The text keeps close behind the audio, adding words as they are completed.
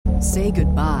Say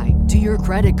goodbye to your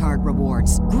credit card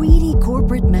rewards. Greedy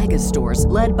corporate mega stores,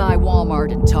 led by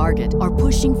Walmart and Target, are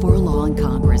pushing for a law in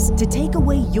Congress to take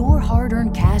away your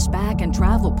hard-earned cash back and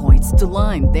travel points to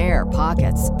line their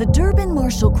pockets. The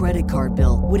Durbin-Marshall credit card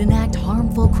bill would enact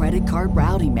harmful credit card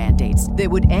routing mandates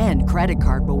that would end credit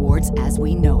card rewards as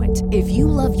we know it. If you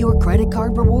love your credit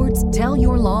card rewards, tell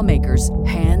your lawmakers,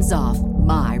 hands off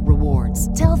my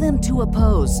rewards. Tell them to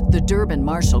oppose the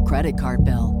Durbin-Marshall credit card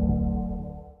bill.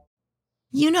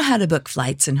 You know how to book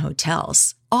flights and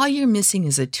hotels. All you're missing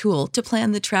is a tool to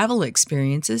plan the travel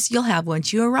experiences you'll have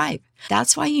once you arrive.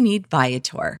 That's why you need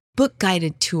Viator. Book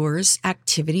guided tours,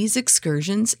 activities,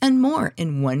 excursions, and more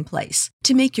in one place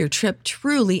to make your trip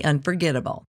truly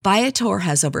unforgettable. Viator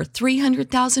has over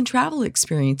 300,000 travel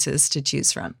experiences to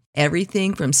choose from.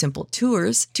 Everything from simple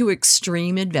tours to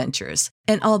extreme adventures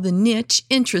and all the niche,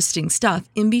 interesting stuff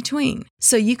in between.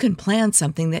 So you can plan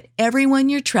something that everyone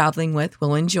you're traveling with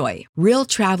will enjoy. Real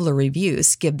traveler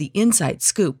reviews give the inside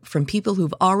scoop from people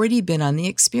who've already been on the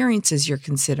experiences you're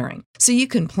considering. So you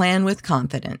can plan with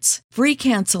confidence. Free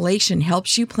cancellation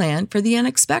helps you plan for the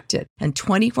unexpected. And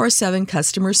 24/7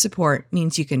 customer support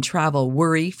means you can travel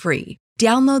worry-free.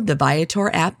 Download the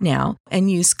Viator app now and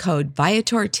use code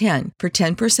Viator10 for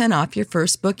 10% off your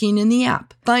first booking in the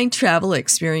app. Find travel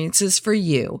experiences for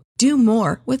you. Do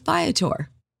more with Viator.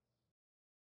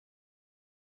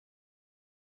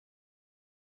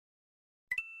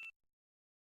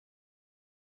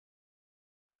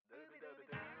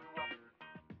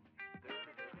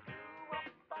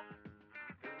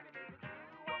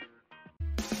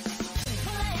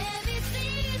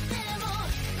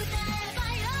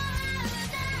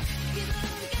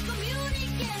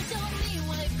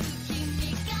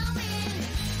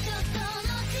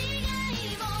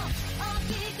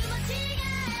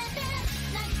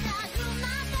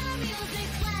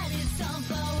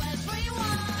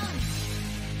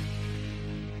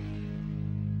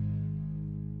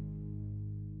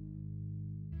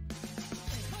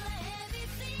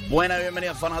 Buenas,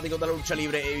 bienvenidos fanáticos de la lucha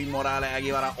libre. Evin Morales aquí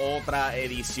para otra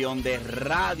edición de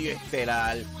Radio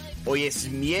Estelar. Hoy es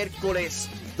miércoles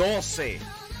 12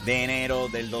 de enero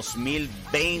del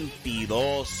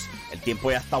 2022. El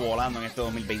tiempo ya está volando en este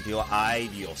 2022. Ay,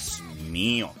 Dios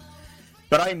mío.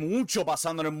 Pero hay mucho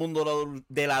pasando en el mundo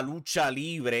de la lucha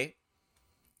libre.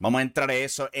 Vamos a entrar en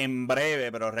eso en breve,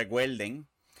 pero recuerden,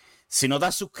 si no te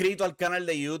has suscrito al canal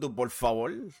de YouTube, por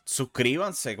favor,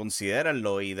 suscríbanse,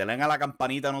 considérenlo y denle a la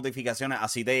campanita de notificaciones,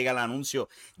 así te llega el anuncio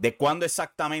de cuándo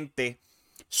exactamente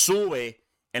sube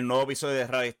el nuevo episodio de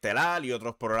Radio Estelar y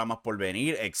otros programas por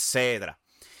venir, etc.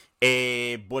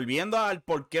 Volviendo al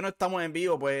por qué no estamos en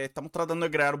vivo, pues estamos tratando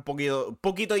de crear un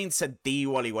poquito de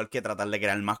incentivo, al igual que tratar de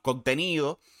crear más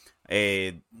contenido.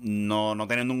 No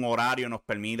teniendo un horario nos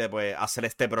permite pues hacer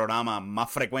este programa más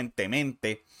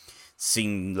frecuentemente,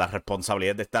 sin la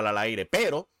responsabilidad de estar al aire.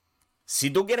 Pero si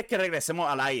tú quieres que regresemos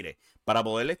al aire para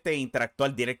poder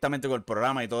interactuar directamente con el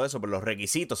programa y todo eso, pues los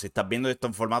requisitos, si estás viendo esto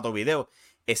en formato video,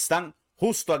 están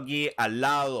justo aquí al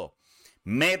lado.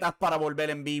 Metas para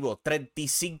volver en vivo: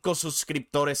 35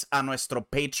 suscriptores a nuestro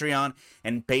Patreon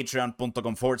en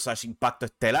patreon.com/Impacto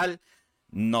Estelar.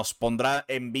 Nos pondrá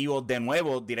en vivo de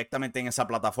nuevo directamente en esa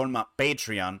plataforma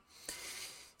Patreon.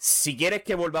 Si quieres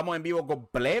que volvamos en vivo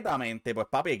completamente, pues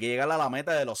papi, hay que llegar a la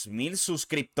meta de los 1000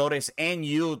 suscriptores en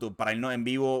YouTube para irnos en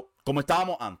vivo como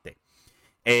estábamos antes.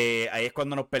 Ahí es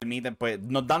cuando nos permiten, pues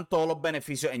nos dan todos los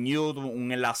beneficios en YouTube,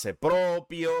 un enlace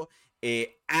propio,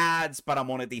 ads para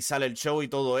monetizar el show y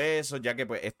todo eso, ya que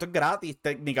pues esto es gratis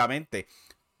técnicamente.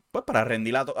 Pues para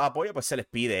rendir apoyo, pues se les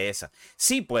pide esa.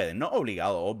 Sí pueden, no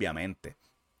obligado, obviamente.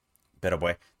 Pero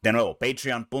pues, de nuevo,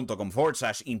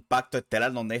 patreon.com/Impacto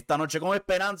Estelar, donde esta noche con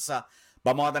esperanza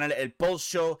vamos a tener el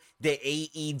post-show de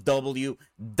AEW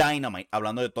Dynamite,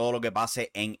 hablando de todo lo que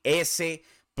pase en ese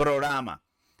programa.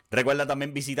 Recuerda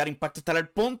también visitar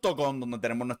impactoestelar.com, donde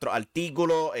tenemos nuestros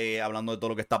artículos, hablando de todo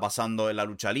lo que está pasando en la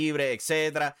lucha libre,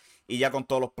 etc. Y ya con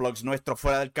todos los plugs nuestros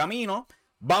fuera del camino,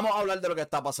 vamos a hablar de lo que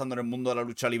está pasando en el mundo de la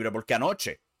lucha libre, porque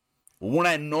anoche hubo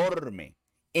una enorme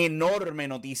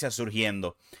noticia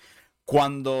surgiendo.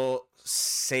 Cuando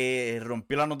se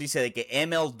rompió la noticia de que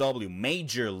MLW,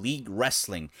 Major League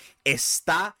Wrestling,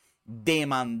 está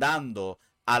demandando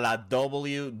a la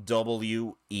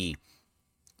WWE.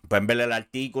 Pueden ver el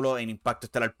artículo en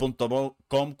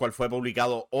impactoestelar.com, cual fue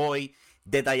publicado hoy,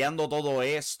 detallando todo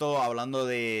esto, hablando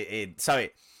de,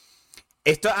 ¿sabe?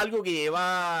 Esto es algo que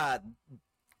lleva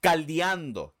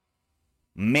caldeando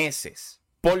meses,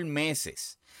 por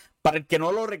meses. Para el que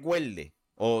no lo recuerde,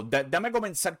 dame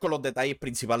comenzar con los detalles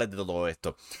principales de todo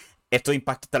esto. Esto es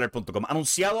impactostellar.com.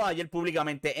 Anunciado ayer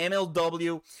públicamente,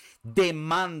 MLW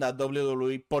demanda a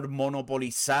WWE por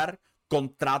monopolizar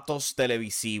contratos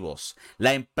televisivos.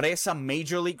 La empresa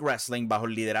Major League Wrestling, bajo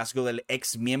el liderazgo del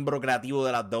ex miembro creativo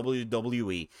de la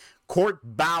WWE, Court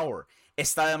Bauer,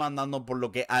 está demandando por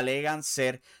lo que alegan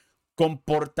ser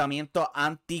comportamiento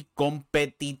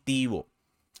anticompetitivo.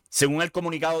 Según el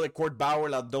comunicado de Court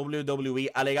Bauer, la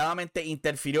WWE alegadamente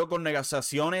interfirió con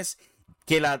negociaciones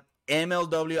que la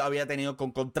MLW había tenido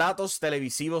con contratos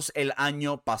televisivos el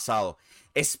año pasado.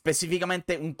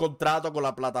 Específicamente un contrato con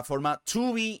la plataforma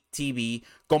Tubi TV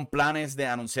con planes de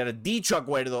anunciar dicho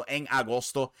acuerdo en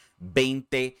agosto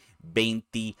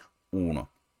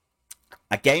 2021.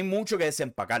 Aquí hay mucho que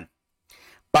desempacar.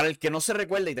 Para el que no se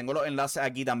recuerde, y tengo los enlaces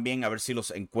aquí también, a ver si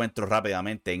los encuentro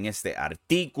rápidamente en este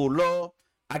artículo.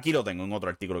 Aquí lo tengo, en otro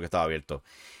artículo que estaba abierto.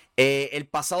 El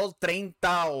pasado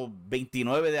 30 o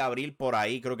 29 de abril, por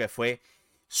ahí creo que fue,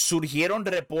 surgieron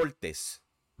reportes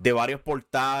de varios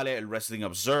portales, el Wrestling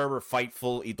Observer,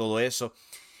 Fightful y todo eso,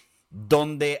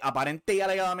 donde aparente y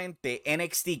alegadamente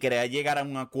NXT quería llegar a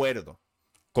un acuerdo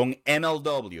con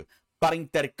MLW para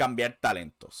intercambiar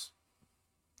talentos.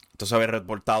 Esto se había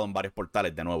reportado en varios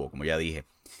portales de nuevo, como ya dije.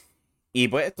 Y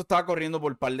pues esto estaba corriendo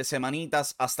por un par de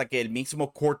semanitas hasta que el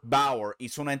mismo Court Bauer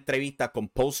hizo una entrevista con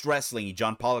Post Wrestling y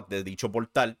John Pollock de dicho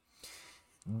portal,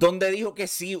 donde dijo que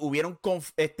sí, hubieron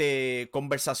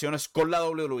conversaciones con la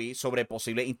WWE sobre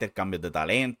posibles intercambios de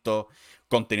talento,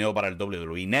 contenido para el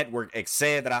WWE Network,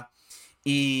 etc.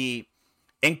 Y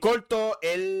en corto,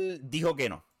 él dijo que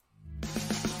no.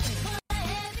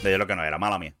 Le dijo que no, era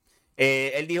mala mía.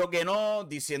 Él dijo que no,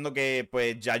 diciendo que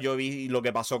pues ya yo vi lo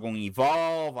que pasó con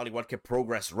Evolve, al igual que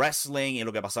Progress Wrestling y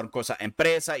lo que pasaron con esas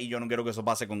empresas, y yo no quiero que eso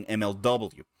pase con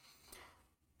MLW.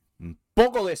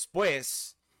 Poco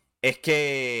después es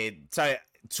que, ¿sabes?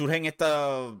 Surgen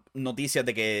estas noticias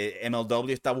de que MLW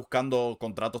está buscando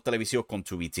contratos televisivos con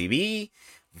Tubi TV,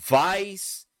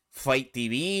 Vice, Fight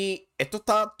TV. Esto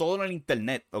está todo en el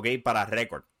internet, ¿ok? Para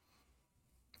récord.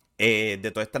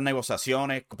 De todas estas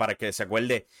negociaciones, para que se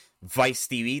acuerde, Vice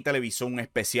TV televisó un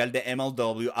especial de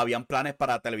MLW. Habían planes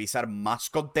para televisar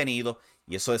más contenido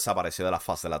y eso desapareció de la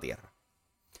faz de la tierra.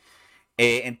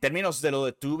 En términos de lo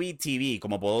de Tubi TV,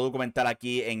 como puedo documentar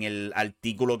aquí en el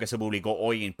artículo que se publicó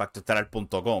hoy en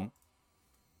impactostellar.com,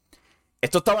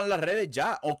 esto estaba en las redes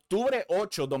ya. Octubre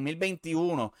 8,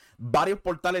 2021, varios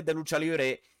portales de lucha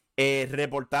libre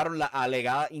reportaron la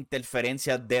alegada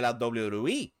interferencia de la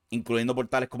WWE, incluyendo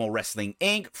portales como Wrestling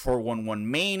Inc., 411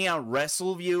 Mania,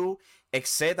 WrestleView,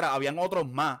 etc. Habían otros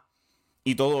más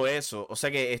y todo eso. O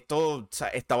sea que esto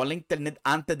estaba en la internet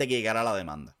antes de que llegara la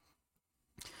demanda.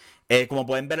 Como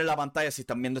pueden ver en la pantalla, si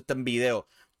están viendo este video,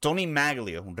 Tony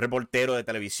Maglio, un reportero de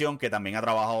televisión que también ha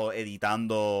trabajado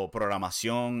editando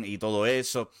programación y todo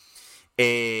eso,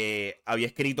 había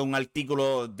escrito un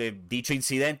artículo de dicho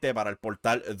incidente para el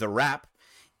portal The Wrap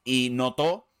y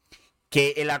notó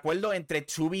que el acuerdo entre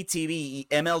Tubi TV y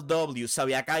MLW se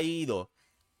había caído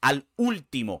al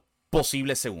último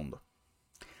posible segundo.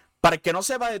 Para el que no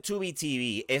sepa de Tubi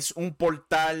TV, es un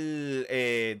portal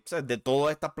de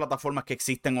todas estas plataformas que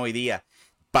existen hoy día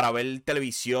para ver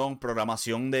televisión,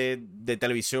 programación de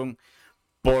televisión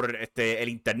por el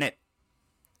internet.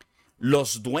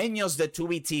 Los dueños de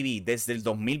Tubi TV desde el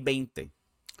 2020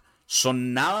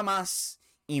 son nada más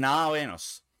y nada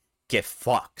menos que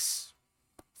Fox.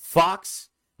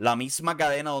 Fox, la misma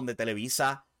cadena donde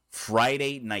televisa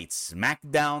Friday Night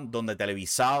SmackDown, donde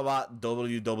televisaba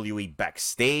WWE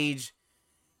Backstage.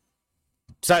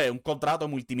 ¿Sabe? Un contrato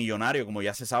multimillonario, como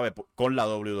ya se sabe, con la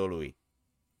WWE.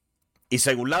 Y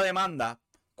según la demanda,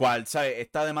 ¿sabe?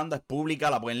 Esta demanda es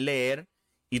pública, la pueden leer.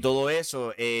 Y todo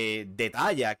eso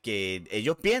detalla que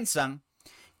ellos piensan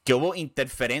que hubo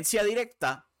interferencia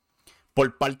directa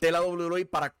por parte de la WWE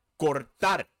para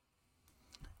cortar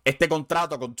este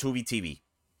contrato con Tubi TV.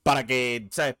 Para que,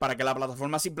 ¿sabes? Para que la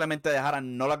plataforma simplemente dejara,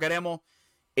 no la queremos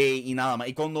y nada más.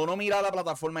 Y cuando uno mira la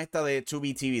plataforma esta de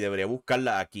Tubi TV, debería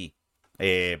buscarla aquí.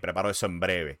 Preparo eso en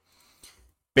breve.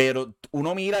 Pero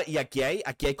uno mira y aquí hay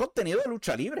contenido de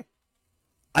lucha libre.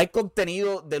 Hay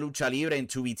contenido de lucha libre en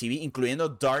Tubi TV, incluyendo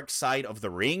Dark Side of the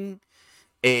Ring.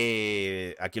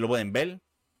 Aquí lo pueden ver.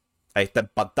 Ahí está en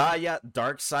pantalla.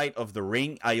 Dark Side of the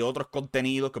Ring. Hay otros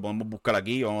contenidos que podemos buscar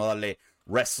aquí. Vamos a darle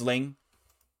Wrestling.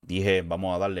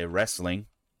 Vamos a darle Wrestling.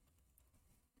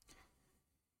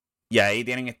 Y ahí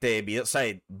tienen este video.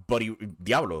 ¿Sabes?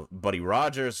 Buddy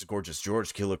Rogers, Gorgeous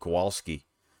George, Killer Kowalski.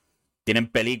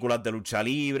 Tienen películas de lucha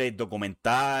libre,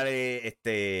 documentales,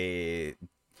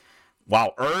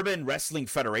 Wow, Urban Wrestling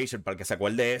Federation, para que se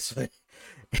acuerde de eso,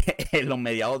 en los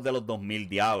mediados de los 2000,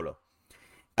 diablo.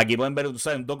 Aquí pueden ver,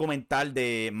 ¿sabes? Un documental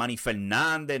de Manny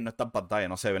Fernández, no está en pantalla,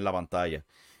 no se ve en la pantalla.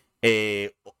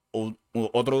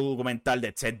 Otro documental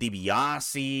de Ted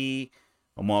DiBiase.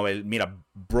 Vamos a ver, mira,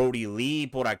 Brody Lee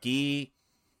por aquí.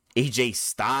 AJ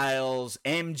Styles,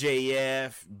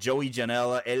 MJF, Joey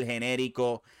Janela, El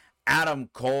Genérico, Adam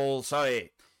Cole,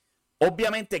 ¿sabes?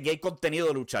 Obviamente aquí hay contenido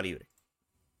de lucha libre.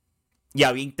 Y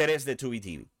había interés de Tubi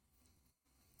TV.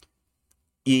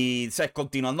 Y, ¿sabes?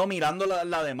 Continuando mirando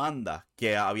la demanda,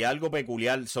 que había algo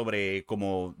peculiar sobre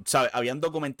como, ¿sabes? Habían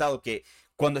documentado que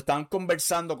cuando estaban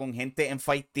conversando con gente en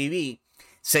Fight TV,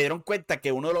 se dieron cuenta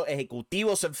que uno de los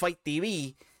ejecutivos en Fight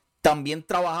TV también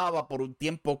trabajaba por un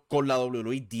tiempo con la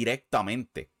WWE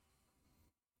directamente.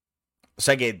 O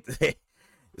sea que,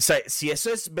 o sea, si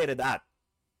eso es verdad,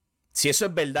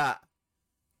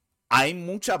 hay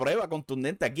mucha prueba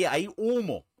contundente aquí. Hay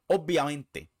humo,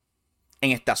 obviamente,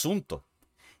 en este asunto.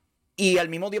 Y al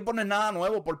mismo tiempo no es nada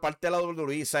nuevo por parte de la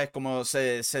WWE, ¿sabes? Como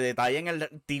se detalla en el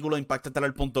artículo de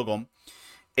ImpactEstelar.com,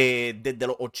 desde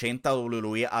los 80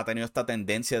 WWE ha tenido esta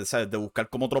tendencia, ¿sabes? De buscar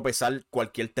cómo tropezar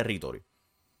cualquier territorio.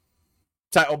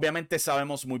 O sea, obviamente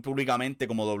sabemos muy públicamente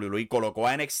como WWE colocó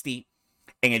a NXT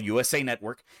en el USA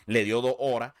Network, le dio 2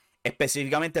 horas,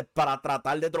 específicamente para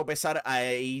tratar de tropezar a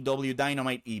AEW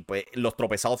Dynamite, y pues los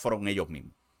tropezados fueron ellos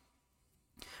mismos.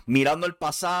 Mirando el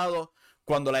pasado,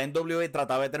 cuando la NWA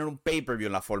trataba de tener un pay-per-view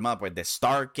en la forma pues, de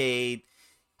Starrcade,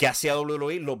 que hacía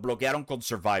WWE, lo bloquearon con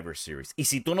Survivor Series. Y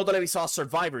si tú no televisabas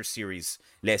Survivor Series,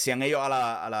 le decían ellos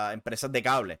a las empresas de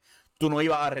cable, tú no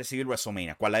ibas a recibir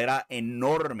WrestleMania, cual era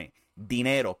enorme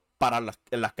dinero para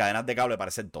las cadenas de cable para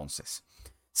ese entonces. O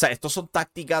sea, estas son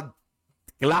tácticas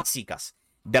clásicas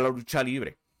de la lucha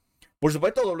libre. Por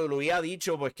supuesto, WWE ha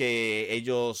dicho pues que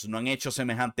ellos no han hecho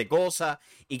semejante cosa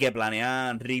y que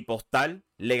planean ripostar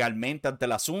legalmente ante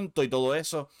el asunto y todo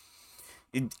eso.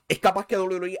 Es capaz que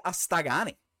WWE hasta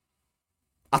gane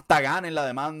en la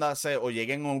demanda, o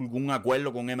lleguen a algún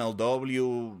acuerdo con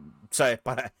MLW, ¿sabes?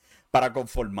 Para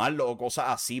conformarlo o cosas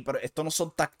así, pero esto no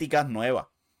son tácticas nuevas.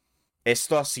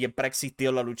 Esto siempre ha existido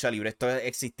en la lucha libre, esto ha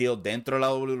existido dentro de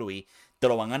la WWE. Te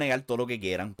lo van a negar todo lo que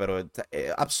quieran, pero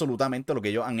absolutamente lo que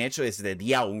ellos han hecho desde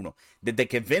día 1. Desde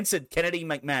que Vincent Kennedy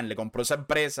McMahon le compró esa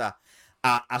empresa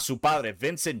a su padre,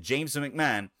 Vincent James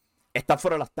McMahon, estas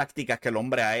fueron las tácticas que el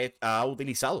hombre ha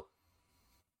utilizado.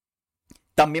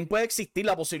 También puede existir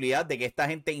la posibilidad de que esta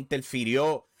gente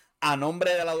interfirió a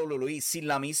nombre de la WWE sin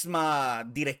la misma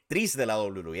directriz de la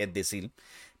WWE, es decir,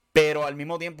 pero al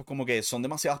mismo tiempo como que son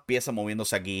demasiadas piezas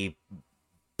moviéndose aquí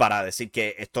para decir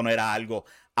que esto no era algo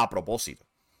a propósito.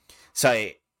 O sea,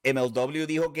 MLW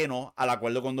dijo que no al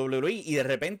acuerdo con WWE y de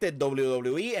repente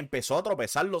WWE empezó a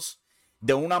tropezarlos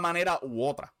de una manera u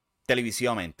otra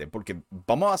televisivamente. Porque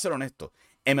vamos a ser honestos,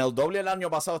 MLW el año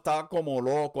pasado estaba como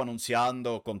loco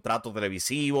anunciando contratos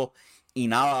televisivos y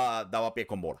nada daba pie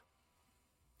con bola.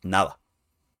 Nada.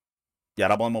 Y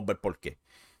ahora podemos ver por qué.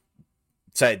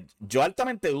 O sea, yo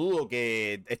altamente dudo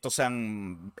que estos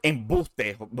sean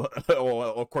embustes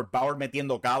o Kurt Bauer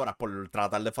metiendo cabras por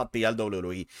tratar de fastidiar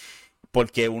WWE.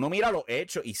 Porque uno mira los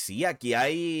hechos y sí, aquí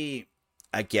hay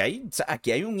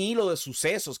un hilo de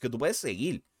sucesos que tú puedes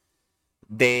seguir.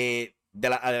 De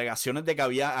las alegaciones de que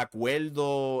había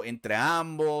acuerdo entre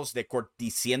ambos, de Kurt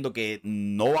diciendo que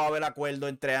no va a haber acuerdo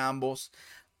entre ambos,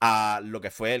 a lo que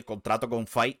fue el contrato con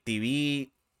Fight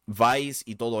TV, Vice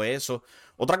y todo eso.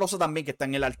 Otra cosa también que está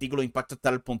en el artículo de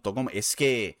ImpactEstelar.com es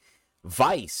que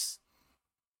Vice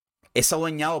es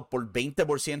adueñado por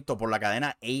 20% por la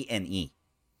cadena A&E.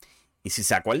 Y si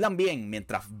se acuerdan bien,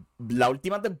 mientras la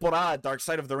última temporada de Dark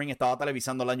Side of the Ring estaba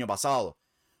televisando el año pasado,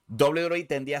 WWE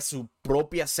tendría su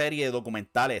propia serie de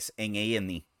documentales en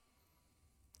A&E.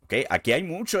 ¿Okay? Aquí hay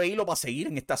mucho hilo para seguir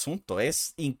en este asunto.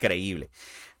 Es increíble.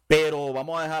 Pero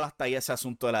vamos a dejar hasta ahí ese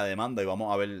asunto de la demanda y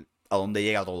vamos a ver a dónde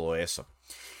llega todo eso.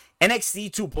 NXT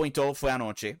 2.0 fue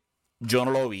anoche. Yo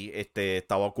no lo vi.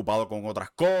 Estaba ocupado con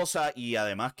otras cosas. Y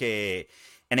además que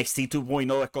NXT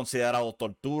 2.0 es considerado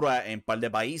tortura en un par de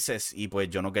países. Y pues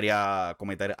yo no quería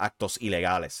cometer actos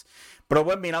ilegales. Pero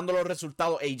pues mirando los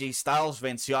resultados, AJ Styles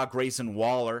venció a Grayson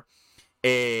Waller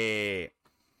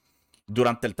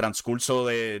durante el transcurso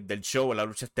del show en la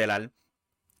lucha estelar.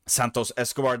 Santos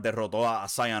Escobar derrotó a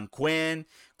Cyan Quinn,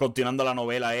 continuando la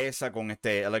novela esa con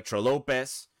Electro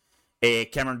Lopez.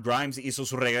 Cameron Grimes hizo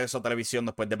su regreso a televisión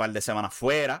después de un par de semanas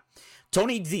fuera.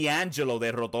 Tony D'Angelo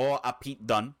derrotó a Pete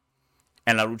Dunne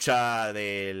en la lucha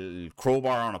del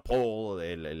crowbar on a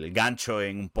pole, el gancho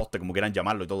en un poste, como quieran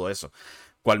llamarlo y todo eso.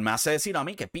 Cual me hace decir a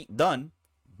mí que Pete Dunne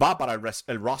va para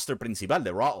el roster principal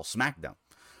de Raw o SmackDown.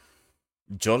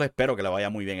 Yo le espero que le vaya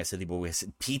muy bien a ese tipo.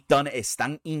 Pete Dunne es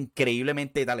tan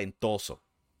increíblemente talentoso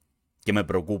que me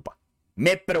preocupa.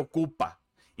 Me preocupa.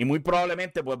 Y muy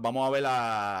probablemente pues vamos a ver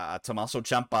a Tommaso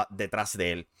Ciampa detrás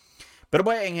de él. Pero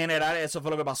pues en general eso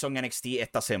fue lo que pasó en NXT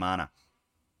esta semana.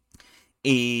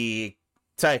 Y,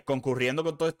 ¿sabes? Concurriendo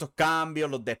con todos estos cambios,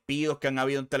 los despidos que han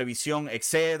habido en televisión,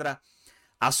 etcétera,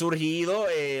 ha surgido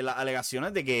las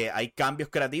alegaciones de que hay cambios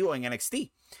creativos en NXT. O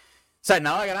sea,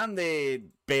 nada grande,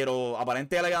 pero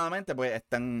aparentemente y alegadamente pues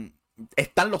están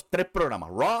los 3 programas,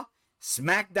 Raw,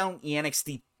 SmackDown y NXT,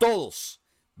 todos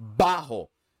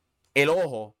bajo el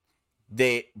ojo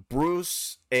de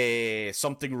Bruce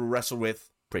Something to Wrestle With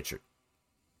Pritchard.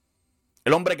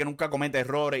 El hombre que nunca comete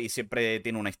errores y siempre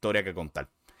tiene una historia que contar.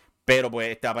 Pero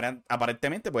pues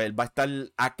aparentemente pues él va a estar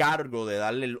a cargo de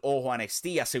darle el ojo a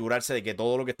NXT, asegurarse de que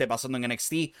todo lo que esté pasando en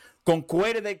NXT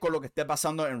concuerde con lo que esté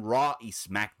pasando en Raw y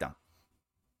SmackDown,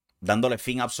 dándole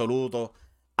fin absoluto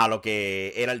a lo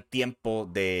que era el tiempo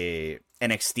de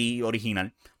NXT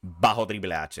original bajo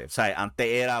Triple H. O sea, antes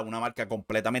era una marca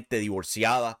completamente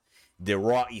divorciada de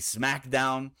Raw y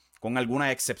SmackDown, con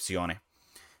algunas excepciones.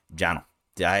 Ya no,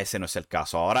 ya ese no es el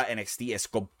caso. Ahora NXT es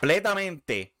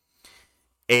completamente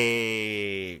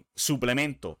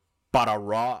suplemento para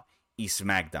Raw y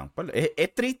SmackDown. Pues,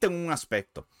 es triste en un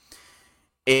aspecto.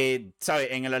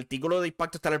 ¿Sabe? En el artículo de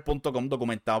ImpactoStar.com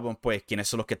documentamos pues quiénes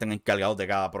son los que están encargados de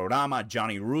cada programa.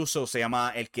 Johnny Russo se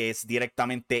llama el que es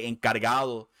directamente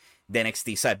encargado de NXT,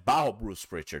 ¿sabe? Bajo Bruce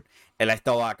Pritchard. Él ha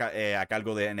estado a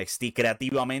cargo de NXT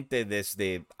creativamente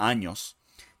desde años,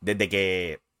 desde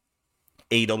que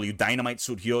AEW Dynamite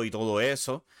surgió y todo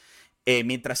eso.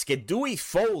 Mientras que Dewey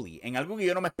Foley, en algo que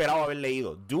yo no me esperaba haber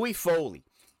leído, Dewey Foley,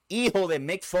 hijo de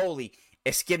Mick Foley,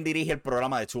 es quien dirige el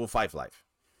programa de 205 Live.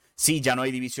 Sí, ya no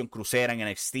hay división crucera en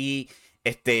NXT.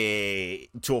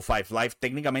 205 Live,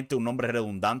 técnicamente un nombre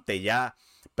redundante ya.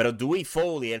 Pero Dewey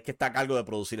Foley es el que está a cargo de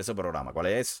producir ese programa, cual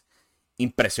es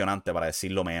impresionante para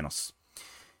decirlo menos.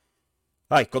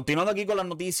 Continuando aquí con las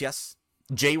noticias,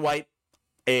 Jay White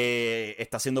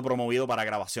está siendo promovido para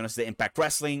grabaciones de Impact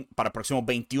Wrestling para el próximo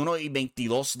 21 y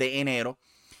 22 de enero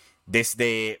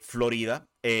desde Florida.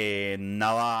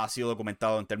 Nada ha sido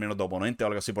documentado en términos de oponente o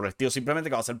algo así por el estilo, simplemente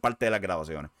que va a ser parte de las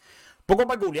grabaciones. Poco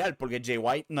peculiar porque Jay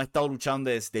White no ha estado luchando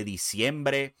desde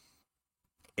diciembre.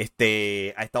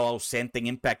 Ha estado ausente en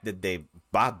Impact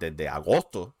desde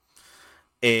agosto.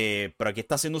 Pero aquí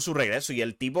está haciendo su regreso y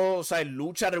el tipo, o sea, él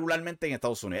lucha regularmente en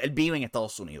Estados Unidos. Él vive en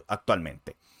Estados Unidos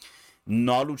actualmente.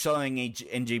 No ha luchado en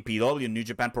NJPW, en New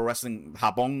Japan Pro Wrestling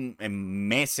Japón, en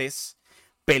meses.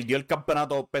 Perdió el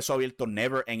campeonato peso abierto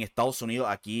Never en Estados Unidos,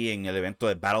 aquí en el evento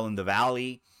de Battle in the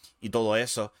Valley y todo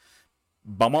eso.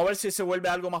 Vamos a ver si se vuelve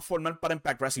algo más formal para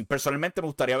Impact Wrestling. Personalmente me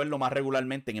gustaría verlo más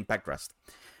regularmente en Impact Wrestling.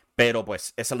 Pero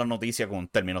pues esa es la noticia con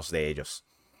términos de ellos.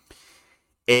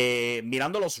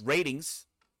 Mirando los ratings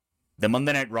de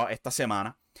Monday Night Raw esta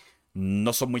semana,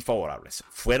 no son muy favorables.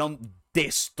 Fueron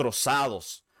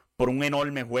destrozados por un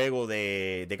enorme juego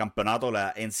de campeonato,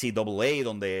 la NCAA,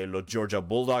 donde los Georgia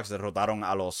Bulldogs derrotaron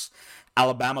a los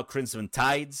Alabama Crimson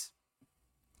Tides.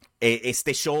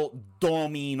 Este show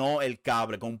dominó el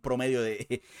cable con un promedio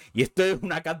de... Y esto es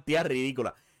una cantidad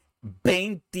ridícula.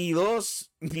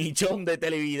 22 millones de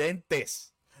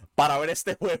televidentes para ver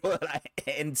este juego de la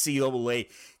NCAA.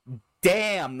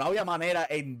 Damn, no había manera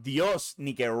en Dios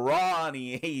ni que Raw,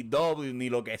 ni AEW, ni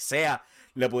lo que sea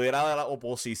le pudiera dar la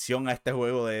oposición a este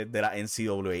juego de la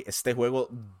NCAA. Este juego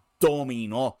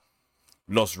dominó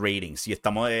los ratings. Y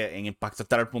estamos en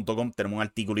ImpactStar.com. Tenemos un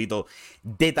articulito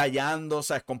detallando, o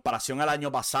sea, en comparación al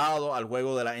año pasado, al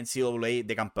juego de la NCAA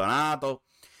de campeonato.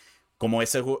 Como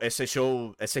ese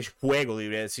juego,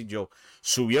 debería decir yo,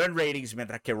 subió en ratings,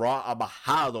 mientras que Raw ha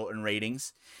bajado en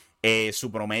ratings.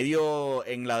 Su promedio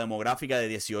en la demográfica de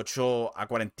 18 a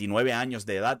 49 años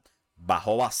de edad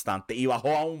bajó bastante. Y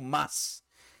bajó aún más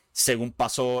según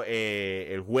pasó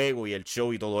el juego y el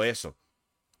show y todo eso.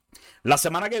 La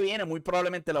semana que viene muy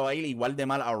probablemente le va a ir igual de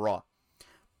mal a Raw,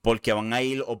 porque van a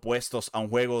ir opuestos a un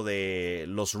juego de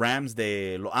los Rams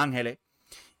de Los Ángeles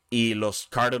y los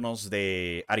Cardinals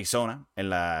de Arizona en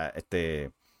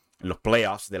los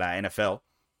playoffs de la NFL.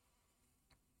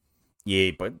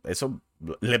 Y pues eso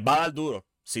les va a dar duro,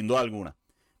 sin duda alguna.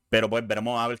 Pero pues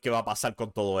veremos a ver qué va a pasar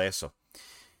con todo eso.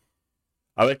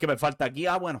 A ver qué me falta aquí.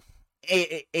 Bueno,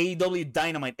 AEW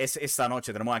Dynamite es esta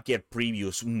noche. Tenemos aquí el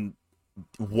preview.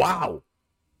 ¡Wow!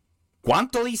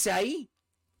 ¿Cuánto dice ahí?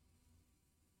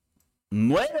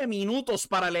 9 minutos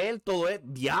para leer todo esto.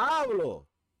 ¡Diablo!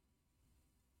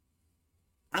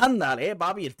 Ándale,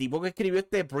 papi. El tipo que escribió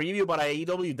este preview para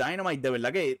AEW Dynamite, de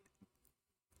verdad que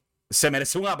se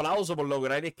merece un aplauso por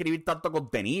lograr escribir tanto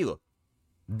contenido.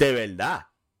 De verdad.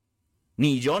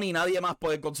 Ni yo ni nadie más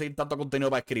puede conseguir tanto contenido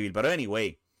para escribir. Pero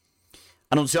anyway.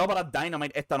 Anunciado para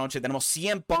Dynamite esta noche tenemos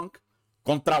CM Punk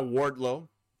contra Wardlow,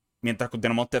 mientras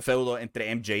continuamos este feudo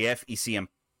entre MJF y CM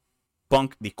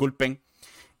Punk, disculpen.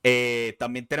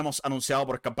 También tenemos anunciado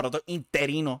por el campeonato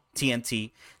interino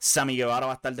TNT, Sammy Guevara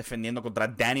va a estar defendiendo contra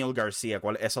Daniel García,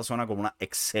 cual esa suena como una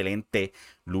excelente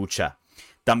lucha.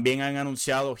 También han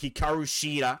anunciado Hikaru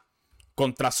Shida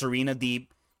contra Serena Deeb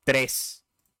 3,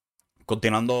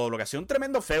 continuando lo que ha sido un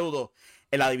tremendo feudo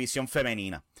en la división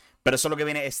femenina. Pero eso es lo que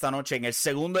viene esta noche en el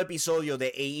segundo episodio de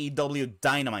AEW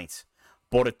Dynamite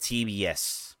por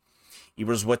TBS. Y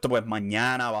por supuesto, pues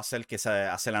mañana va a ser que se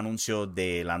hace el anuncio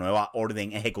de la nueva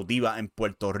orden ejecutiva en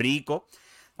Puerto Rico.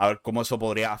 A ver cómo eso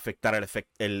podría afectar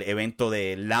el evento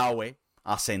de Laue,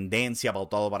 Ascendencia,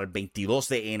 pautado para el 22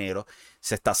 de enero.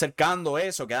 Se está acercando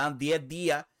eso, quedan 10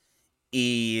 días.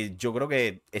 Y yo creo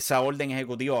que esa orden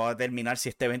ejecutiva va a determinar si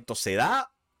este evento se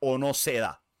da o no se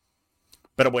da.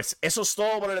 Pero pues eso es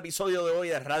todo por el episodio de hoy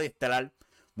de Radio Estelar.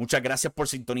 Muchas gracias por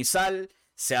sintonizar,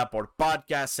 sea por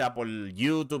podcast, sea por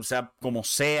YouTube, sea como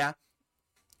sea.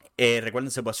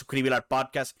 Recuerden, se puede suscribir al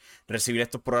podcast, recibir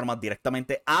estos programas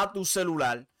directamente a tu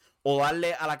celular o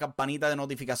darle a la campanita de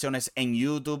notificaciones en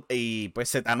YouTube y pues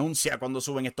se te anuncia cuando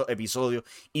suben estos episodios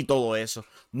y todo eso.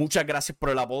 Muchas gracias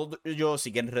por el apoyo.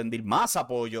 Si quieren rendir más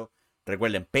apoyo,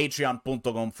 recuerden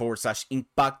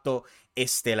patreon.com/Impacto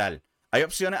Estelar. Hay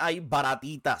opciones ahí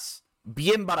baratitas,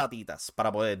 bien baratitas,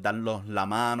 para poder darnos la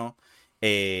mano.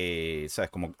 ¿Sabes?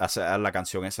 Como hacer la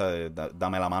canción esa de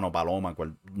Dame la mano, Paloma.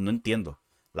 No entiendo.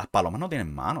 Las palomas no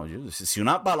tienen mano. Si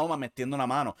una paloma me extiende una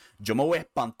mano, yo me voy a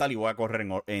espantar y voy a correr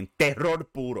en terror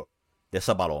puro de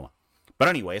esa paloma.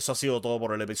 Pero anyway, eso ha sido todo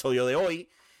por el episodio de hoy.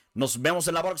 Nos vemos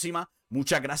en la próxima.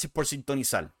 Muchas gracias por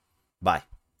sintonizar. Bye.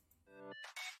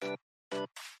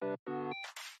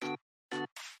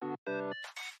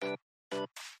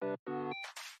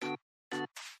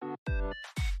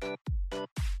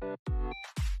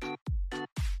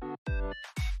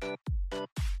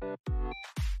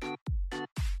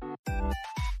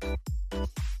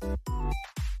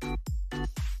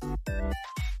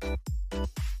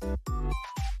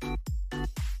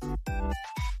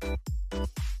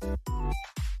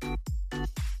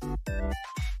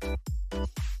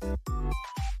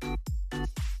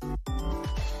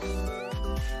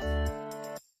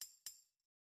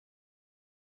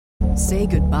 Say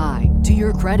goodbye to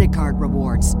your credit card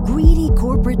rewards. Greedy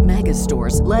corporate mega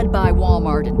stores, led by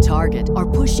Walmart and Target, are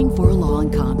pushing for a law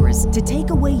in Congress to take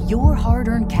away your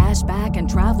hard-earned cash back and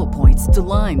travel points to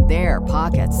line their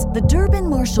pockets. The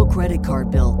Durbin-Marshall credit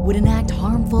card bill would enact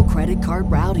harmful credit card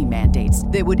routing mandates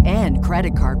that would end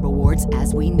credit card rewards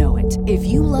as we know it. If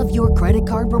you love your credit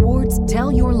card rewards,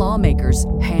 tell your lawmakers,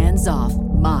 hands off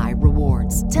my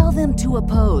rewards. Tell them to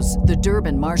oppose the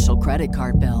Durbin-Marshall credit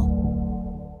card bill.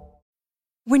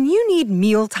 When you need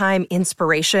mealtime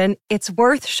inspiration, it's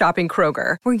worth shopping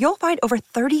Kroger, where you'll find over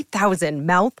 30,000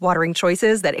 mouth-watering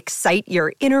choices that excite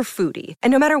your inner foodie.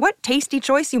 And no matter what tasty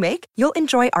choice you make, you'll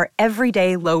enjoy our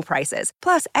everyday low prices,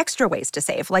 plus extra ways to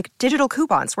save, like digital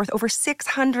coupons worth over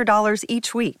 $600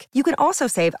 each week. You can also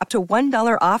save up to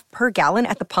 $1 off per gallon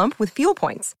at the pump with fuel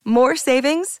points. More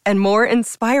savings and more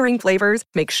inspiring flavors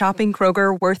make shopping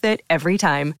Kroger worth it every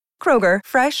time. Kroger,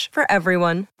 fresh for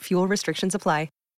everyone. Fuel restrictions apply.